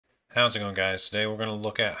How's it going, guys? Today we're going to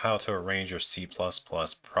look at how to arrange your C++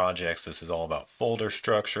 projects. This is all about folder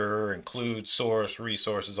structure, include source,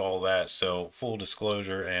 resources, all that. So full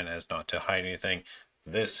disclosure, and as not to hide anything,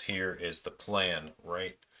 this here is the plan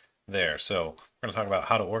right there. So we're going to talk about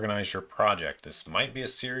how to organize your project. This might be a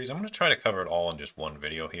series. I'm going to try to cover it all in just one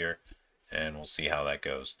video here, and we'll see how that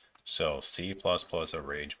goes. So C++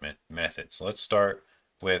 arrangement methods. Let's start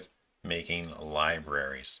with making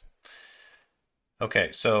libraries.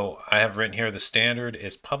 Okay, so I have written here the standard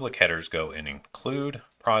is public headers go in include,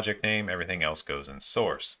 project name, everything else goes in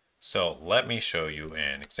source. So let me show you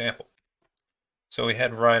an example. So we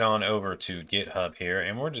head right on over to GitHub here,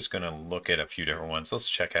 and we're just going to look at a few different ones. Let's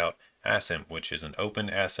check out ASIMP, which is an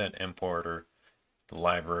open asset importer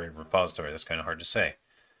library repository. That's kind of hard to say.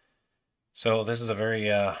 So this is a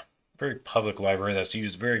very public library that's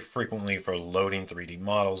used very frequently for loading 3D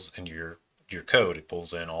models into your code. It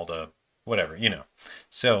pulls in all the whatever, you know.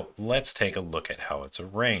 So let's take a look at how it's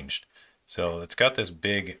arranged. So it's got this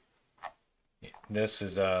this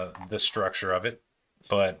is the structure of it,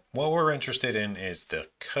 but what we're interested in is the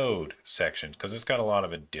code section because it's got a lot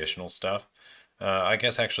of additional stuff. I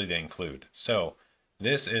guess actually they include. So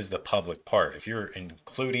this is the public part. If you're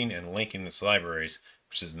including and linking these libraries,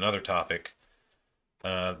 which is another topic,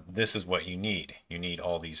 this is what you need. You need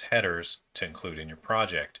all these headers to include in your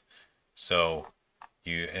project. So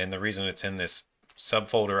and the reason it's in this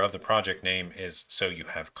subfolder of the project name is so you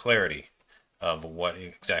have clarity of what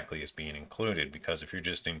exactly is being included. Because if you're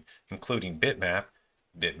just including bitmap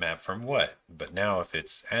from what? But now if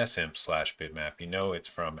it's asimp/bitmap, you know it's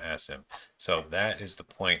from asimp. So that is the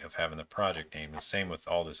point of having the project name. The same with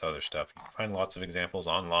all this other stuff. You can find lots of examples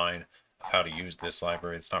online of how to use this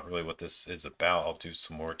library. It's not really what this is about. I'll do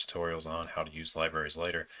some more tutorials on how to use libraries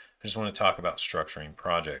later. I just want to talk about structuring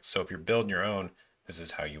projects. So if you're building your own, this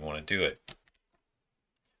is how you want to do it.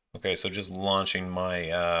 Okay, so just launching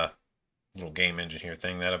my little game engine here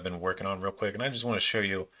thing that I've been working on real quick, and I just want to show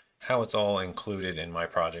you how it's all included in my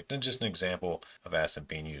project and just an example of ASIMP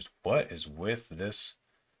being used. What is with this?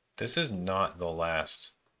 This is not the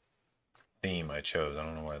last theme I chose. I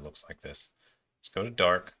don't know why it looks like this. Let's go to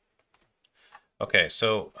dark. Okay,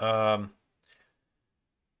 so well,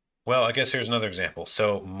 I guess here's another example.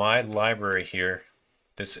 So my library here,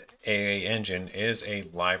 this AA engine is a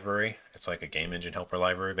library. It's like a game engine helper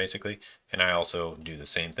library, basically. And I also do the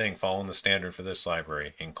same thing, following the standard for this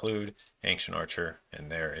library. Include Ancient Archer,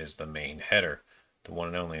 and there is the main header. The one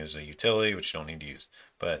and only is a utility, which you don't need to use.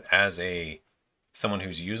 But as someone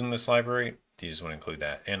who's using this library, you just want to include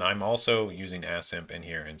that. And I'm also using asimp in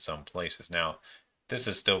here in some places. Now, this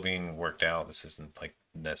is still being worked out. This isn't like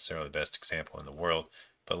necessarily the best example in the world.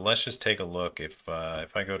 But let's just take a look. If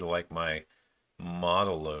I go to like my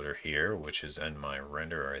model loader here, which is in my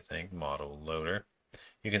renderer, I think, model loader,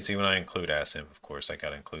 you can see when I include asimp, of course, I got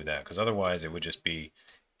to include that because otherwise it would just be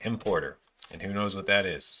importer. And who knows what that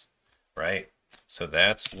is, right? So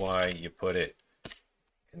that's why you put it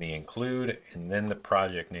in the include and then the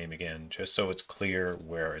project name again, just so it's clear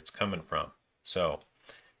where it's coming from. So,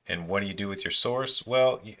 and what do you do with your source?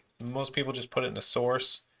 Well, most people just put it in the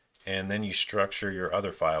source and then you structure your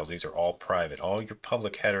other files. These are all private. All your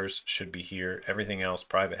public headers should be here. Everything else,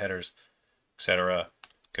 private headers, etc.,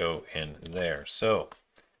 go in there. So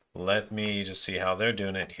let me just see how they're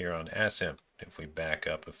doing it here on asimp. If we back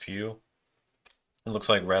up a few, it looks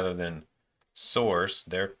like rather than source,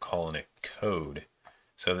 they're calling it code.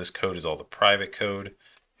 So this code is all the private code,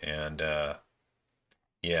 and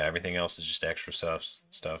yeah, everything else is just extra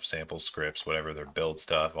stuff, samples, scripts, whatever, their build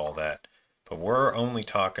stuff, all that. But we're only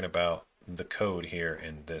talking about the code here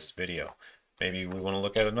in this video. Maybe we want to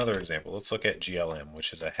look at another example. Let's look at GLM,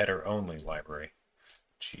 which is a header only library.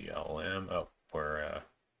 GLM, oh, we're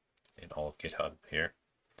in all of GitHub here.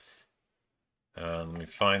 Let me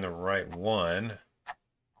find the right one.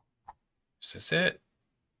 Is this it?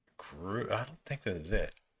 I don't think this is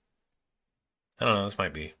it. I don't know, this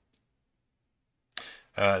might be.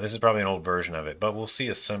 This is probably an old version of it, but we'll see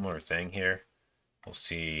a similar thing here. We'll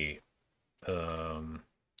see,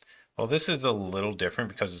 well, this is a little different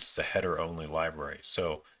because this is a header only library.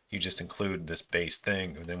 So you just include this base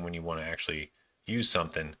thing, and then when you want to actually use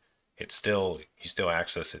something, you still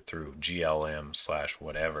access it through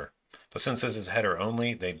GLM/whatever. But since this is header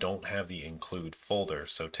only, they don't have the include folder.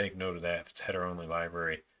 So take note of that. If it's header only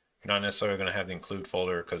library, you're not necessarily going to have the include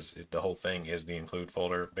folder because the whole thing is the include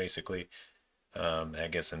folder, basically. I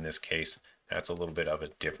guess in this case, that's a little bit of a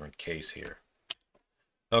different case here.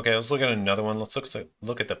 Okay, let's look at another one. Let's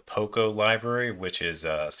look at the POCO library, which is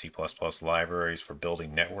C++ libraries for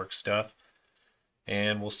building network stuff.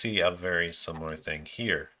 And we'll see a very similar thing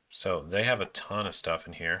here. So they have a ton of stuff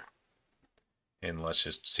in here. And let's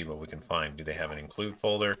just see what we can find. Do they have an include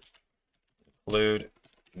folder? Include?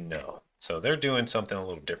 No. So they're doing something a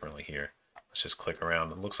little differently here. Let's just click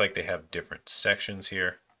around. It looks like they have different sections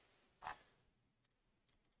here.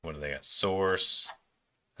 What do they got? Source.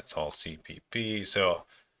 That's all CPP. So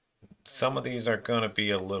some of these are going to be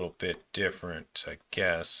a little bit different, I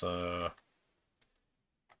guess.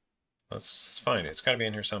 Let's find it. It's got to be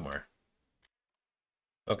in here somewhere.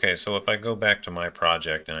 Okay, so if I go back to my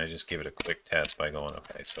project and I just give it a quick test by going,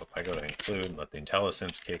 okay, so if I go to include, let the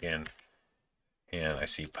IntelliSense kick in, and I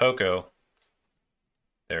see POCO,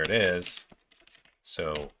 there it is.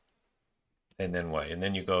 So, and then what? And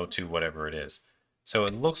then you go to whatever it is. So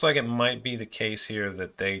it looks like it might be the case here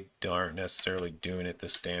that they aren't necessarily doing it the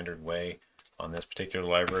standard way on this particular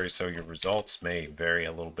library. So your results may vary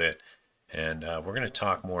a little bit. And we're going to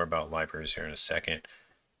talk more about libraries here in a second.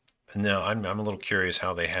 Now, I'm a little curious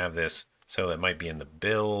how they have this. So it might be in the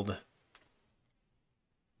build.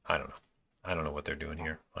 I don't know. I don't know what they're doing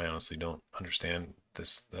here. I honestly don't understand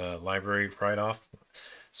this library right off.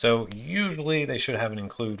 So usually they should have an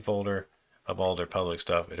include folder of all their public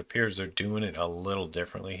stuff. It appears they're doing it a little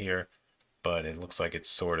differently here, but it looks like it's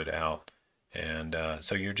sorted out. And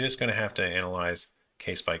so you're just going to have to analyze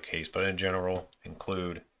case by case, but in general,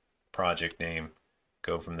 include project name,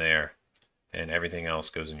 go from there, and everything else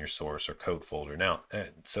goes in your source or code folder. Now,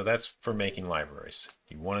 so that's for making libraries.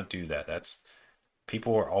 You want to do that.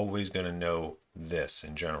 People are always going to know this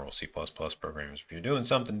in general, C++ programmers. If you're doing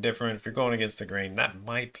something different, if you're going against the grain, that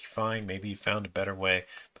might be fine. Maybe you found a better way,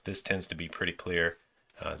 but this tends to be pretty clear.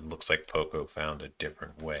 It looks like POCO found a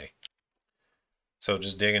different way. So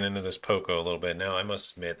just digging into this POCO a little bit. Now, I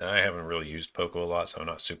must admit that I haven't really used POCO a lot, so I'm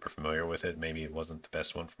not super familiar with it. Maybe it wasn't the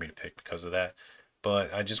best one for me to pick because of that.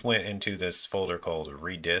 But I just went into this folder called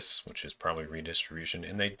redis, which is probably redistribution,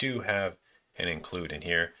 and they do have an include in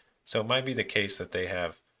here. So it might be the case that they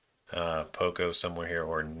have POCO somewhere here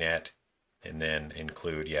or net and then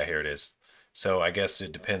include. Yeah, here it is. So I guess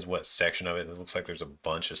it depends what section of it. It looks like there's a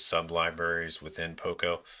bunch of sub-libraries within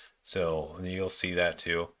POCO. So you'll see that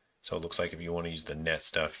too. So it looks like if you want to use the net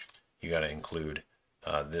stuff, you got to include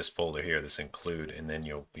this folder here, this include, and then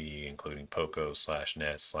you'll be including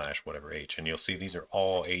POCO/net/whatever H. And you'll see these are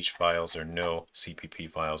all H files. There are no CPP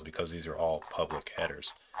files because these are all public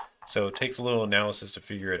headers. So it takes a little analysis to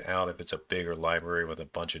figure it out if it's a bigger library with a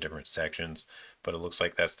bunch of different sections, but it looks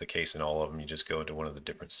like that's the case in all of them. You just go into one of the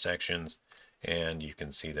different sections and you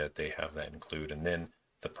can see that they have that include and then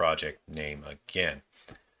the project name again.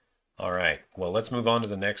 All right, well, let's move on to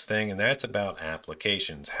the next thing, and that's about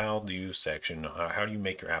applications. How do you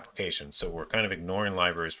make your application? So we're kind of ignoring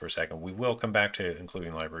libraries for a second. We will come back to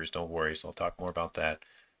including libraries, don't worry, so I'll talk more about that.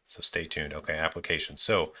 So stay tuned. Okay, applications.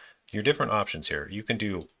 So your different options here. You can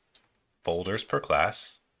do folders per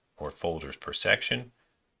class, or folders per section,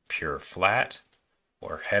 pure flat,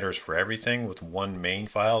 or headers for everything with one main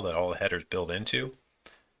file that all the headers build into.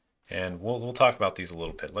 And we'll talk about these a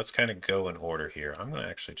little bit. Let's kind of go in order here. I'm going to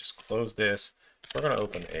actually just close this. We're going to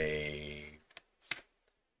open a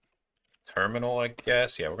terminal, I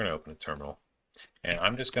guess. Yeah, we're going to open a terminal. And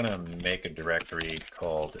I'm just going to make a directory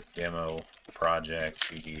called demo project,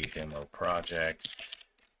 cd demo project.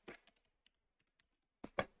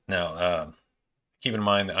 Now, keep in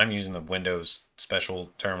mind that I'm using the Windows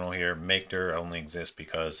special terminal here. Makedir only exists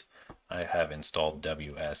because I have installed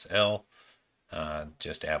WSL.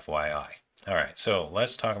 Just FYI. All right, so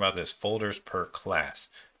let's talk about this folders per class.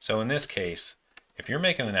 So in this case, if you're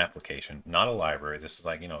making an application, not a library, this is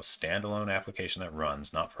like, a standalone application that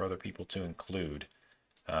runs, not for other people to include.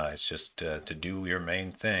 It's just to do your main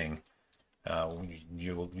thing.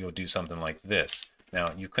 You'll do something like this. Now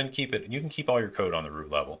you can keep all your code on the root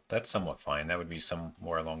level. That's somewhat fine. That would be some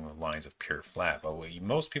more along the lines of pure flat. But what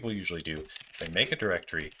most people usually do is they make a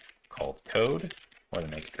directory called code, or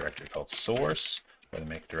they make a directory called source, or they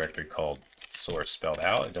make a directory called source spelled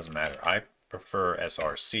out. It doesn't matter. I prefer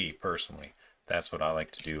src personally. That's what I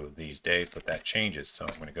like to do these days, but that changes. So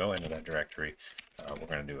I'm going to go into that directory. We're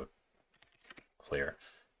going to do a clear.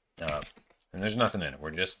 And there's nothing in it.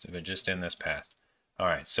 We're just in this path. All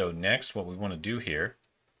right, so next what we want to do here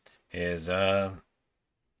is, so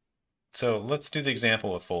let's do the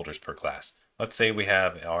example of folders per class. Let's say we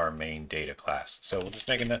have our main data class. So we'll just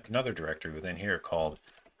make another directory within here called,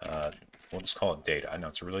 we'll just call it data. I know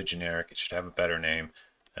it's really generic. It should have a better name,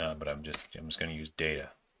 but I'm just going to use data.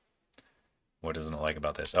 What doesn't it like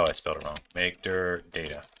about this? Oh, I spelled it wrong. Makedir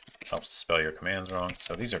data helps to spell your commands wrong.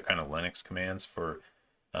 So these are kind of Linux commands for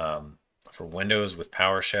Windows with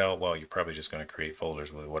PowerShell. Well, you're probably just going to create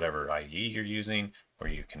folders with whatever IDE you're using, or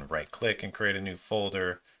you can right-click and create a new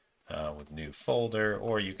folder. with new folder,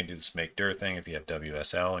 or you can do this make dir thing if you have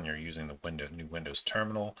WSL and you're using the new Windows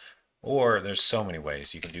terminal. Or there's so many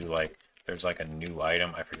ways you can do, like there's like a new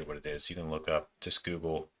item, I forget what it is. You can look up, just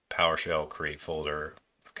Google PowerShell create folder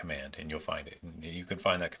command and you'll find it. And you can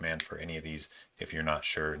find that command for any of these if you're not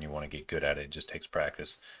sure and you want to get good at it. It just takes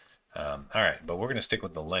practice. All right, but we're going to stick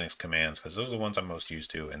with the Linux commands because those are the ones I'm most used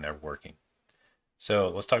to and they're working. So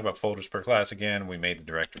let's talk about folders per class again. We made the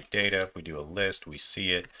directory data. If we do a list, we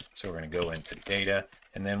see it. So we're going to go into data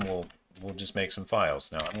and then we'll just make some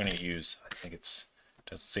files. Now I'm going to use, I think it's,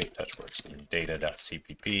 doesn't say TouchWorks,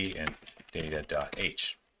 data.cpp and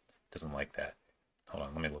data.h. Doesn't like that. Hold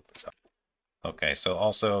on, let me look this up. Okay, so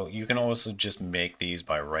also you can also just make these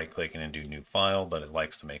by right-clicking and do new file, but it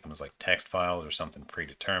likes to make them as like text files or something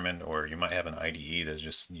predetermined, or you might have an IDE that's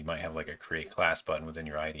just, you might have like a create class button within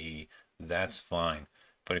your IDE. That's fine.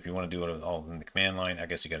 But if you want to do it all in the command line, I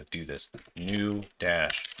guess you got to do this new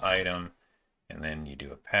dash item, and then you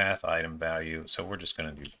do a path item value. So we're just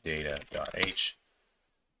going to do data.h.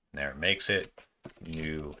 There it makes it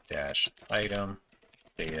new dash item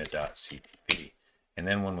data.cpp. And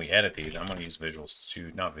then when we edit these, I'm going to use Visual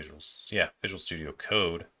Studio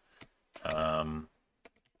Code,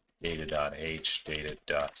 data.h,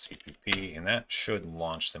 data.cpp, and that should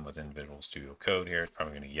launch them within Visual Studio Code here. It's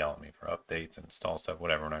probably going to yell at me for updates and install stuff,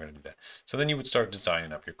 whatever. We're not going to do that. So then you would start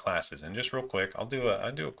designing up your classes. And just real quick, I'll do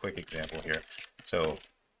a quick example here. So, all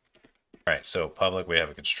right, so public, we have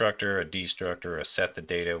a constructor, a destructor, a set the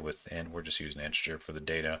data with, and we're just using integer for the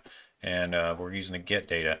data, and we're using a get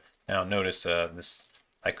data. Now notice this,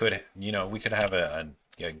 I could, we could have a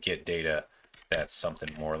get data that's something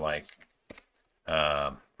more like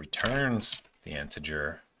returns the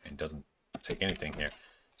integer and doesn't take anything here.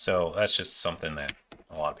 So that's just something that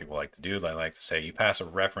a lot of people like to do. They like to say you pass a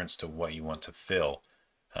reference to what you want to fill.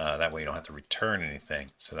 That way you don't have to return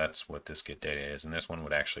anything. So that's what this get data is. And this one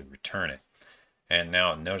would actually return it. And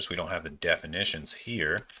now notice we don't have the definitions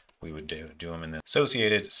here. We would do them in the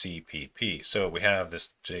associated CPP. So we have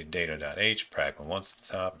this data.h, pragma once at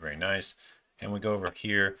the top, very nice. And we go over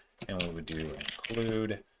here and we would do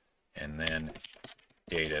include and then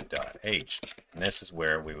data.h. And this is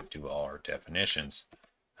where we would do all our definitions.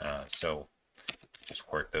 So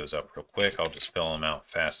just work those up real quick. I'll just fill them out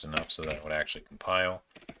fast enough so that it would actually compile.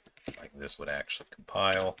 Like this would actually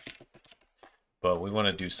compile. But we want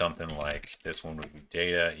to do something like this one would be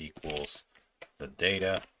data equals the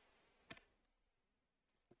data.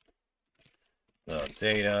 The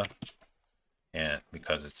data, and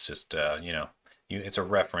because it's just it's a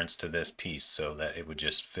reference to this piece, so that it would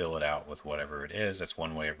just fill it out with whatever it is. That's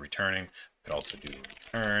one way of returning. We could also do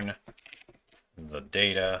return the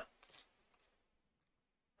data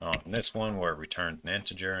on this one where it returns an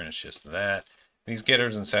integer and it's just that. These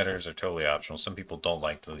getters and setters are totally optional. Some people don't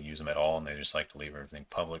like to use them at all and they just like to leave everything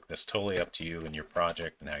public. That's totally up to you and your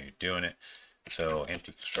project and how you're doing it. So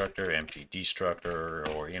empty constructor, empty destructor,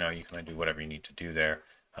 or you can do whatever you need to do there.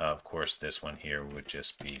 Of course, this one here would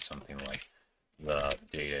just be something like the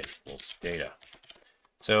data equals data.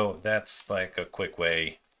 So that's like a quick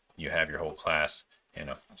way you have your whole class in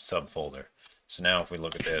a subfolder. So now if we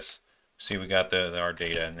look at this, see we got our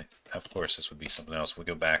data, and of course this would be something else. If we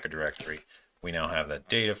go back a directory, we now have that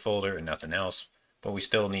data folder and nothing else. But we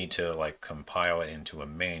still need to like compile it into a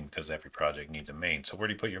main because every project needs a main. So where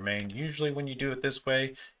do you put your main? Usually when you do it this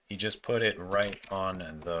way, you just put it right on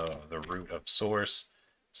the root of source.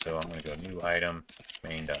 So I'm going to go new item,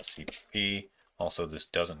 main.cpp. Also, this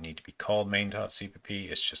doesn't need to be called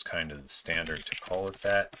main.cpp. It's just kind of the standard to call it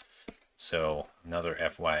that. So another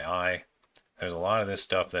FYI, there's a lot of this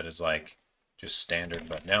stuff that is like just standard.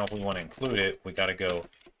 But now if we want to include it, we got to go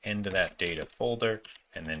into that data folder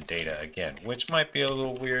and then data again, which might be a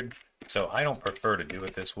little weird. So I don't prefer to do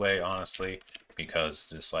it this way, honestly, because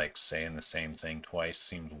just like saying the same thing twice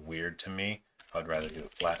seems weird to me. I'd rather do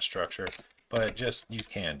a flat structure, but just you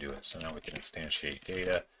can do it. So now we can instantiate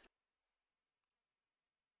data.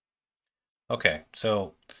 Okay,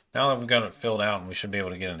 so now that we've got it filled out and we should be able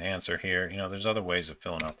to get an answer here, there's other ways of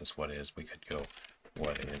filling out this what is. We could go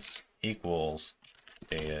what is equals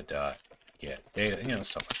data dot get data,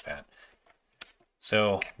 stuff like that.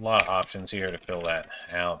 So a lot of options here to fill that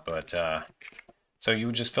out, but so you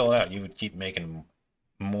would just fill it out. You would keep making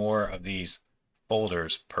more of these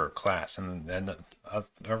folders per class. And then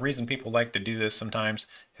a reason people like to do this sometimes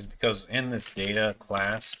is because in this data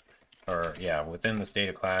class, or yeah, within this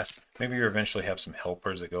data class, maybe you eventually have some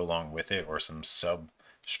helpers that go along with it or some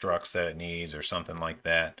substructs that it needs or something like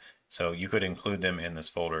that. So you could include them in this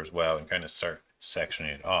folder as well and kind of start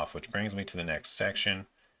sectioning it off, which brings me to the next section.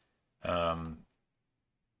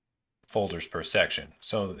 folders per section.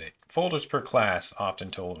 So folders per class often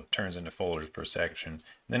turns into folders per section. And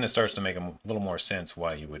then it starts to make a little more sense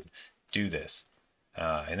why you would do this.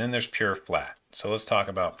 And then there's pure flat. So let's talk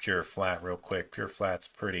about pure flat real quick. Pure flat's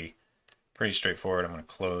pretty straightforward. I'm going to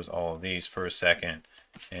close all of these for a second,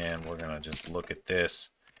 and we're going to just look at this.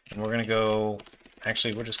 And we're going to go,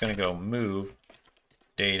 actually, we're just going to go move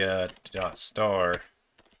data.star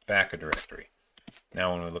back a directory.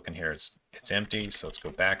 Now when we look in here, it's empty, so let's go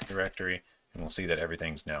back a directory, and we'll see that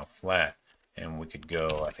everything's now flat. And we could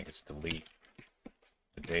go, I think it's delete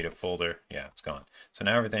the data folder. Yeah, it's gone. So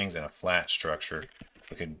now everything's in a flat structure.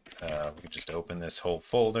 We could just open this whole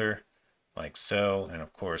folder like so, and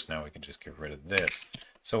of course now we can just get rid of this.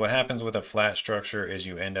 So what happens with a flat structure is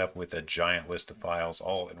you end up with a giant list of files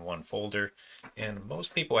all in one folder, and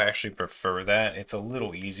most people actually prefer that. It's a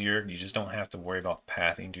little easier. You just don't have to worry about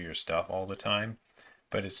pathing to your stuff all the time,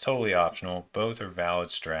 but it's totally optional. Both are valid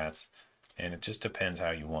strats, and it just depends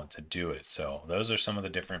how you want to do it. So those are some of the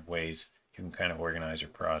different ways you can kind of organize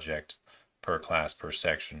your project per class, per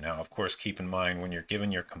section. Now, of course, keep in mind when you're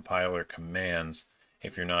giving your compiler commands,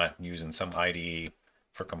 if you're not using some IDE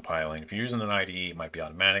for compiling. If you're using an IDE, it might be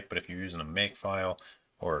automatic, but if you're using a makefile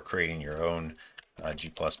or creating your own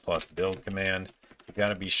G++ build command, you got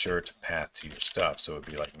to be sure to path to your stuff. So it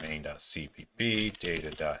would be like main.cpp,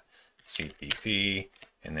 data.cpp,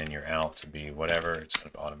 and then your out to be whatever. It's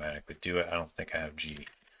going to automatically do it. I don't think I have G.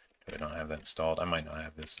 Do I not have that installed? I might not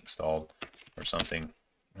have this installed or something.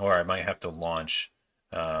 Or I might have to launch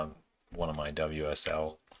one of my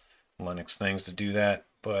WSL Linux things to do that,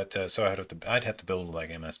 but so I'd have to build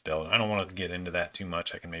like MS build. I don't want to get into that too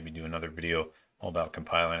much. I can maybe do another video all about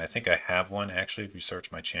compiling. I think I have one actually. If you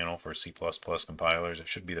search my channel for C++ compilers, it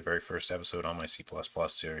should be the very first episode on my C++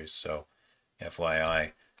 series. So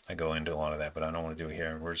FYI, I go into a lot of that, but I don't want to do it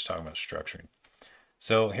here. We're just talking about structuring.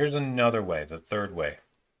 So here's another way, the third way.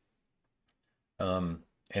 And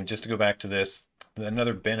just to go back to this,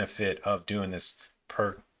 another benefit of doing this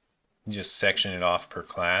just section it off per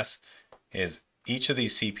class is each of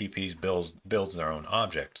these CPPs builds their own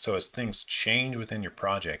object. So as things change within your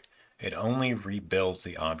project, it only rebuilds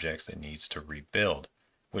the objects it needs to rebuild,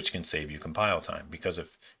 which can save you compile time. Because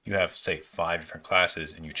if you have, say, 5 different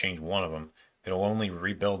classes and you change one of them, it'll only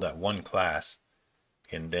rebuild that one class,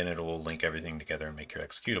 and then it will link everything together and make your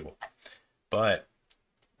executable. But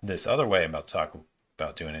this other way I'm about to talk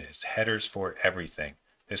about doing it is headers for everything.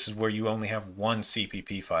 This is where you only have one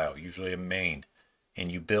CPP file, usually a main, and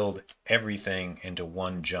you build everything into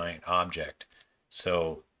one giant object.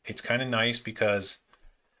 So it's kind of nice because,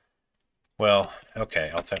 well,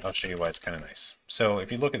 okay, I'll show you why it's kind of nice. So if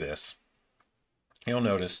you look at this, you'll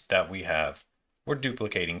notice that we're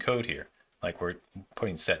duplicating code here. Like we're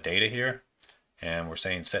putting set data here, and we're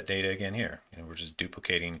saying set data again here, and we're just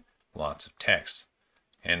duplicating lots of text.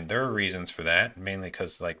 And there are reasons for that, mainly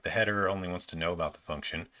because like the header only wants to know about the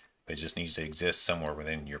function, but it just needs to exist somewhere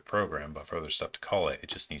within your program. But for other stuff to call it, it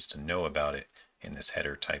just needs to know about it in this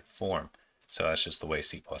header type form. So that's just the way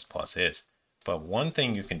C++ is. But one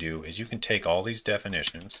thing you can do is you can take all these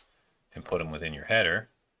definitions and put them within your header,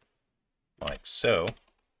 like so,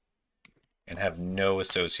 and have no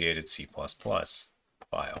associated C++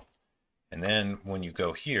 file. And then when you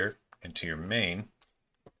go here into your main,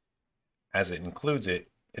 as it includes it,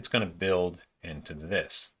 it's going to build into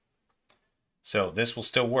this. So this will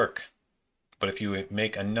still work. But if you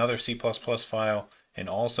make another C++ file and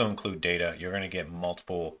also include data, you're going to get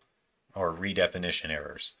multiple or redefinition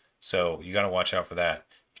errors. So you got to watch out for that.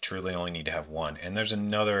 You truly only need to have one. And there's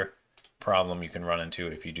another problem you can run into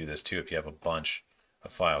if you do this too. If you have a bunch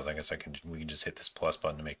of files, I guess we can just hit this plus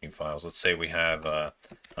button to make new files. Let's say we have,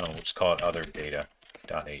 we'll just call it other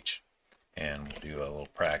data.h, and we'll do a little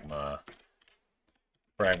pragma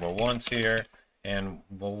once here, and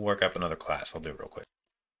we'll work up another class. I'll do it real quick.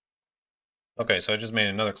 Okay, so I just made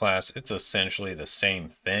another class. It's essentially the same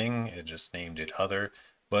thing. It just named it other.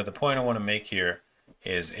 But the point I want to make here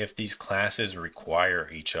is if these classes require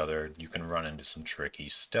each other, you can run into some tricky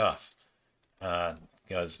stuff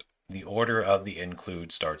because the order of the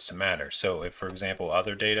include starts to matter. So if, for example,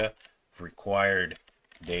 other data required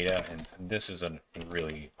data, and this is a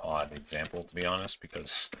really odd example to be honest,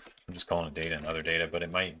 because I'm just calling it data and other data, but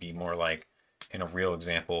it might be more like in a real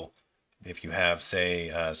example, if you have, say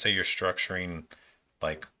you're structuring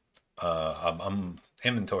like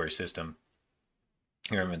inventory system,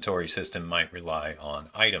 your inventory system might rely on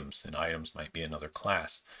items, and items might be another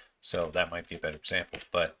class. So that might be a better example,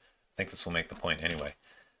 but I think this will make the point anyway.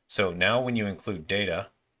 So now when you include data,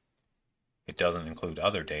 it doesn't include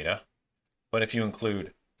other data. But if you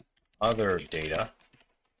include other data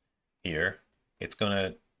here, it's going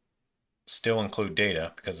to still include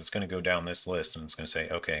data because it's going to go down this list and it's going to say,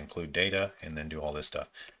 okay, include data and then do all this stuff.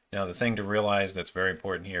 Now, the thing to realize that's very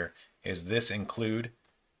important here is this including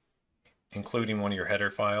one of your header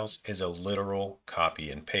files is a literal copy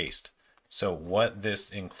and paste. So what this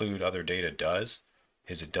include other data does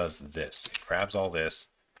is it does this. It grabs all this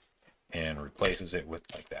and replaces it with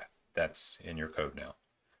like that. That's in your code now.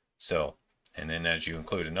 So, and then as you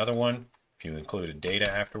include another one, if you included data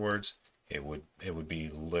afterwards, it would be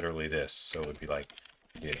literally this. So it would be like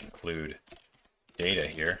you did include data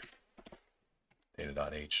here,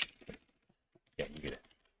 data.h. Yeah, you get it.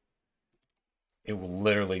 It will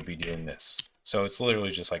literally be doing this. So it's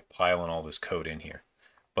literally just like piling all this code in here.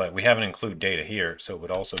 But we haven't include data here, so it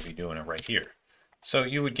would also be doing it right here. So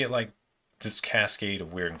you would get like this cascade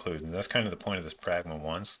of weird includes. And that's kind of the point of this pragma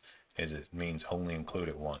once, is it means only include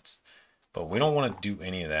it once. But we don't want to do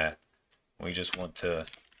any of that. We just want to,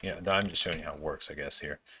 I'm just showing you how it works, I guess,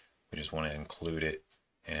 here. We just want to include it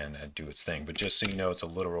and do its thing. But just so you know, it's a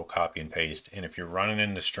literal copy and paste. And if you're running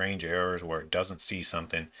into strange errors where it doesn't see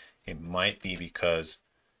something, it might be because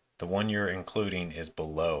the one you're including is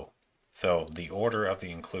below. So the order of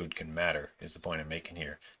the include can matter, is the point I'm making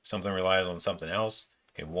here. If something relies on something else,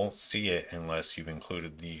 it won't see it unless you've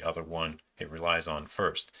included the other one it relies on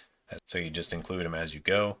first. So you just include them as you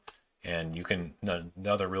go. And you can, the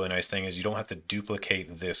other really nice thing is you don't have to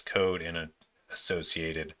duplicate this code in an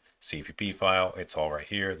associated CPP file. It's all right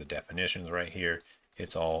here. The definition's right here.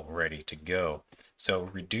 It's all ready to go. So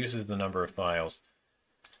it reduces the number of files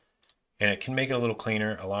and it can make it a little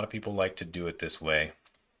cleaner. A lot of people like to do it this way.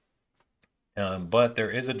 But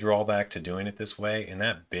there is a drawback to doing it this way. And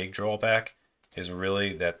that big drawback is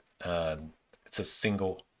really that it's a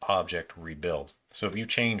single object rebuild. So if you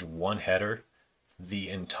change one header, the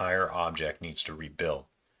entire object needs to rebuild.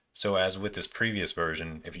 So as with this previous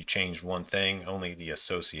version, if you changed one thing, only the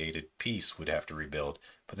associated piece would have to rebuild.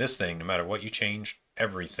 But this thing, no matter what you change,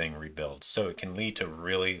 everything rebuilds. So it can lead to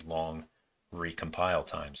really long recompile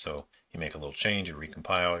time. So you make a little change, you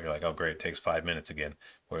recompile, you're like, oh great, it takes 5 minutes again.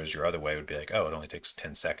 Whereas your other way would be like, oh, it only takes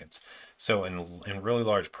 10 seconds. So in really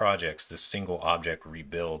large projects, this single object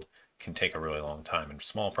rebuild can take a really long time. In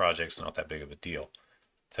small projects, not that big of a deal.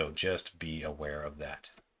 So just be aware of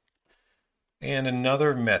that. And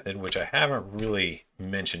another method, which I haven't really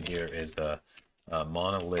mentioned here, is the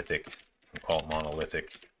monolithic. We'll call it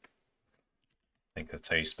monolithic. I think that's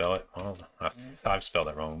how you spell it. I've spelled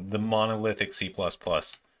that wrong. The monolithic C++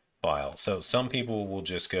 file. So some people will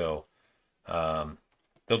just go,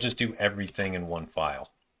 they'll just do everything in one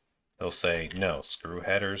file. They'll say, no, screw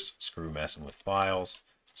headers, screw messing with files,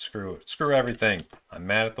 screw everything. I'm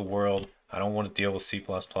mad at the world. I don't want to deal with C++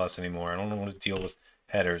 anymore. I don't want to deal with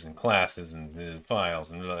headers and classes and files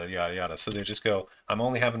and yada yada. So they just go, I'm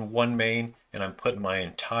only having one main and I'm putting my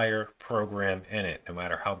entire program in it, no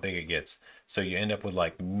matter how big it gets. So you end up with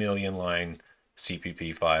like million-line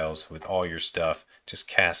CPP files with all your stuff just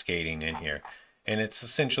cascading in here. And it's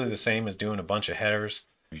essentially the same as doing a bunch of headers.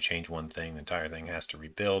 If you change one thing, the entire thing has to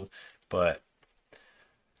rebuild. But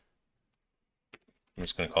I'm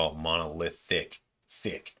just going to call it monolithic.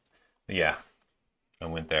 Thick. Yeah, I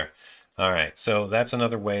went there. All right, so that's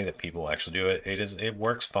another way that people actually do it. It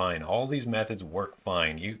works fine. All these methods work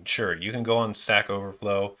fine. You can go on Stack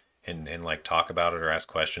Overflow and like talk about it or ask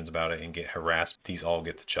questions about it and get harassed. These all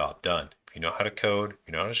get the job done. If you know how to code,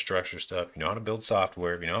 you know how to structure stuff, you know how to build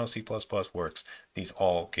software, if you know how C++ works, these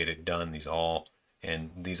all get it done. These all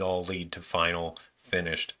lead to final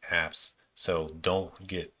finished apps. So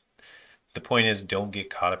the point is, don't get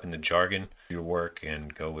caught up in the jargon of your work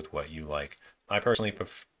and go with what you like. I personally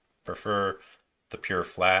prefer the pure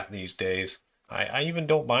flat these days. I even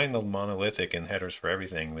don't mind the monolithic and headers for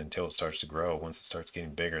everything until it starts to grow. Once it starts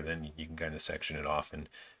getting bigger, then you can kind of section it off and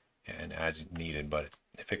as needed. But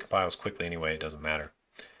if it compiles quickly anyway, it doesn't matter.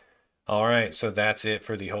 All right, so that's it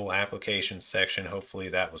for the whole application section. Hopefully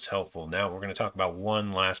that was helpful. Now we're going to talk about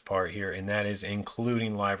one last part here, and that is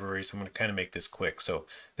including libraries. I'm going to kind of make this quick. So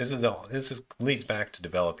this leads back to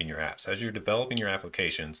developing your apps. As you're developing your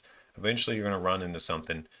applications, eventually you're going to run into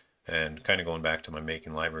something, and kind of going back to my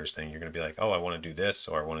making libraries thing, you're going to be like, oh, I want to do this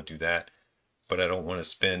or I want to do that, but I don't want to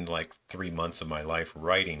spend like 3 months of my life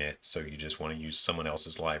writing it. So you just want to use someone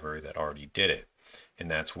else's library that already did it,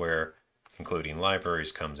 and that's where including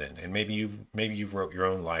libraries comes in. And maybe you've wrote your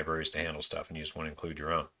own libraries to handle stuff and you just want to include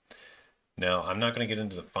your own. Now, I'm not going to get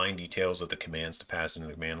into the fine details of the commands to pass into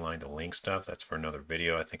the command line to link stuff. That's for another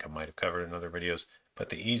video. I think I might have covered in other videos. But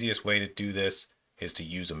the easiest way to do this is to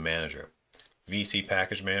use a manager. VC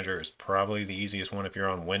Package Manager is probably the easiest one if you're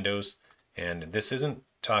on Windows. And this isn't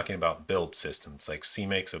talking about build systems. Like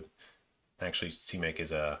CMake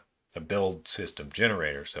is a a build system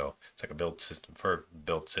generator. So it's like a build system for a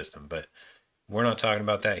build system, but we're not talking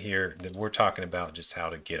about that here. We're talking about just how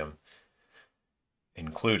to get them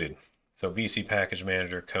included. So VC Package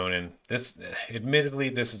Manager, Conan, admittedly,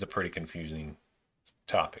 this is a pretty confusing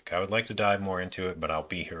topic. I would like to dive more into it, but I'll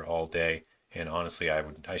be here all day. And honestly,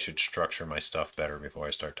 I should structure my stuff better before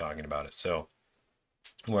I start talking about it. So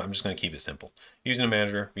well, I'm just going to keep it simple. Using a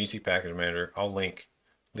manager, VC Package Manager, I'll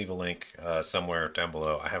leave a link somewhere down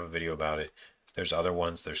below. I have a video about it. There's other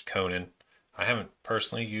ones. There's Conan. I haven't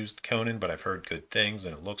personally used Conan, but I've heard good things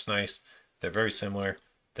and it looks nice. They're very similar.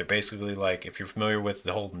 They're basically like, if you're familiar with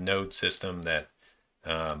the whole node system that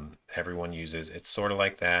everyone uses, it's sort of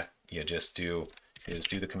like that. You just do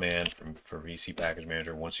the command for VC Package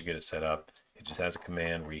Manager. Once you get it set up, it just has a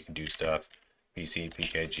command where you can do stuff, VC,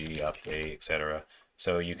 PKG, update, etc.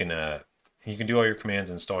 So you can do all your commands,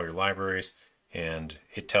 install your libraries, and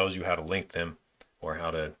it tells you how to link them or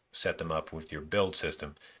how to set them up with your build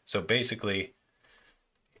system. So basically,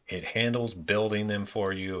 it handles building them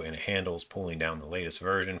for you, and it handles pulling down the latest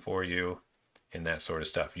version for you and that sort of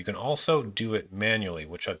stuff. You can also do it manually,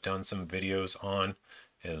 which I've done some videos on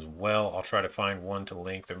as well. I'll try to find one to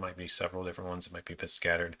link. There might be several different ones that might be a bit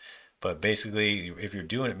scattered. But basically, if you're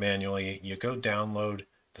doing it manually, you go download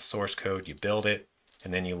the source code, you build it,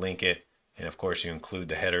 and then you link it. And of course, you include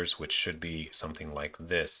the headers, which should be something like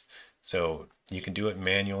this. So you can do it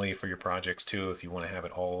manually for your projects too, if you want to have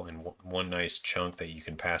it all in one nice chunk that you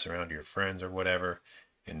can pass around to your friends or whatever,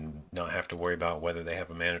 and not have to worry about whether they have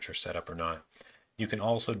a manager set up or not. You can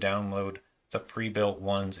also download the pre-built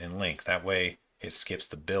ones and link. That way it skips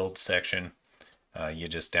the build section. You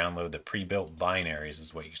just download the pre-built binaries,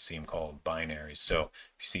 is what you see them called, binaries. So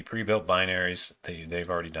if you see pre-built binaries, they've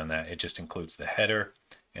already done that. It just includes the header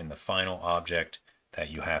and the final object that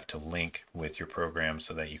you have to link with your program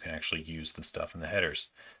so that you can actually use the stuff in the headers.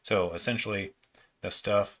 So essentially,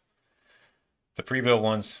 the pre-built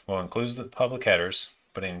ones, well, includes the public headers,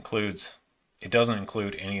 but it doesn't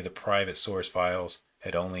include any of the private source files.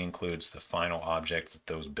 It only includes the final object that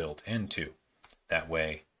those built into. That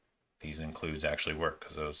way, these includes actually work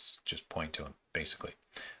because those just point to them, basically.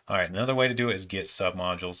 All right, another way to do it is get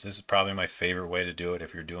submodules. This is probably my favorite way to do it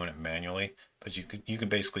if you're doing it manually, but you can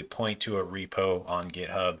basically point to a repo on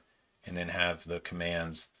GitHub and then have the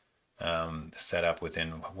commands set up within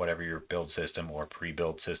whatever your build system or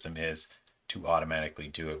pre-build system is to automatically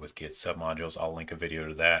do it with Git submodules. I'll link a video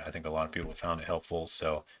to that. I think a lot of people found it helpful,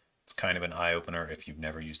 so it's kind of an eye-opener if you've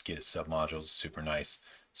never used Git submodules. It's super nice.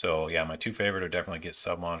 So yeah, my two favorite are definitely Git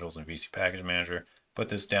submodules and VC Package Manager, but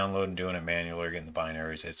this download and doing it manually or getting the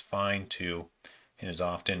binaries, it's fine too, and is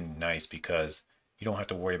often nice because you don't have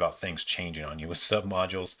to worry about things changing on you with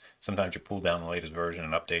submodules. Sometimes you pull down the latest version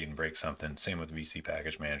and update and break something. Same with VC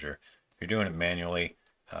Package Manager. If you're doing it manually,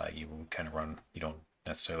 you don't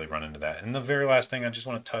necessarily run into that. And the very last thing I just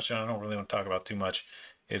want to touch on, I don't really want to talk about too much,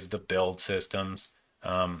 is the build systems.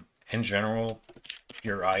 In general,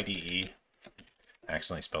 your IDE, I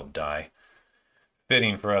accidentally spelled die,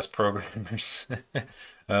 fitting for us programmers.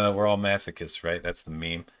 We're all masochists, right? That's the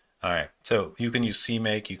meme. All right, so you can use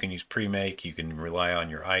CMake, you can use Premake, you can rely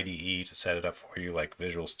on your IDE to set it up for you, like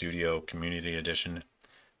Visual Studio Community Edition.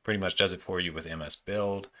 Pretty much does it for you with MS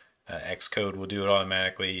Build. Xcode will do it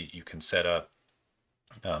automatically. You can set up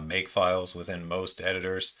make files within most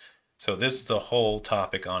editors. So this is the whole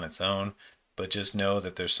topic on its own, but just know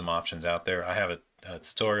that there's some options out there. I have a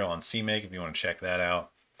tutorial on CMake if you want to check that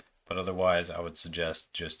out, but otherwise I would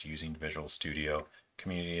suggest just using Visual Studio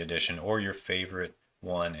Community Edition or your favorite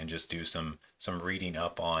one and just do some reading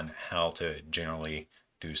up on how to generally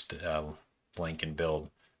do link and build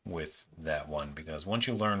with that one, because once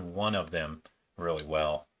you learn one of them really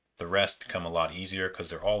well, the rest become a lot easier because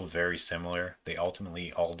they're all very similar. They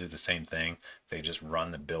ultimately all do the same thing. They just run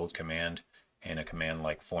the build command in a command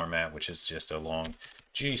like format, which is just a long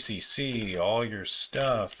GCC, all your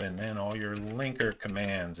stuff, and then all your linker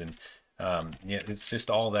commands. And yeah, it's just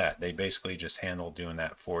all that. They basically just handle doing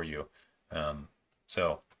that for you.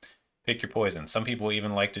 So pick your poison. Some people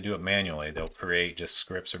even like to do it manually. They'll create just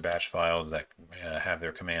scripts or batch files that have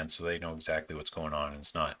their commands so they know exactly what's going on, and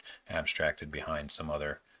it's not abstracted behind some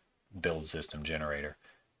other build system generator.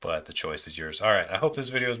 But the choice is yours. All right, I hope this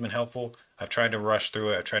video has been helpful. I've tried to rush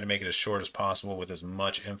through it. I've tried to make it as short as possible with as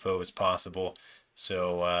much info as possible.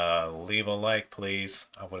 So leave a like, please.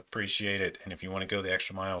 I would appreciate it. And if you want to go the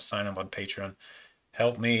extra mile, sign up on Patreon.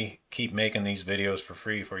 Help me keep making these videos for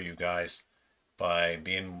free for you guys by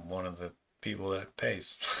being one of the people that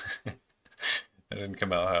pays. That didn't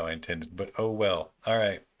come out how I intended, but oh well. All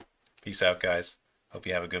right. Peace out, guys. Hope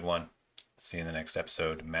you have a good one. See you in the next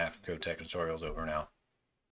episode. Matt from Code Tech Tutorials over and out.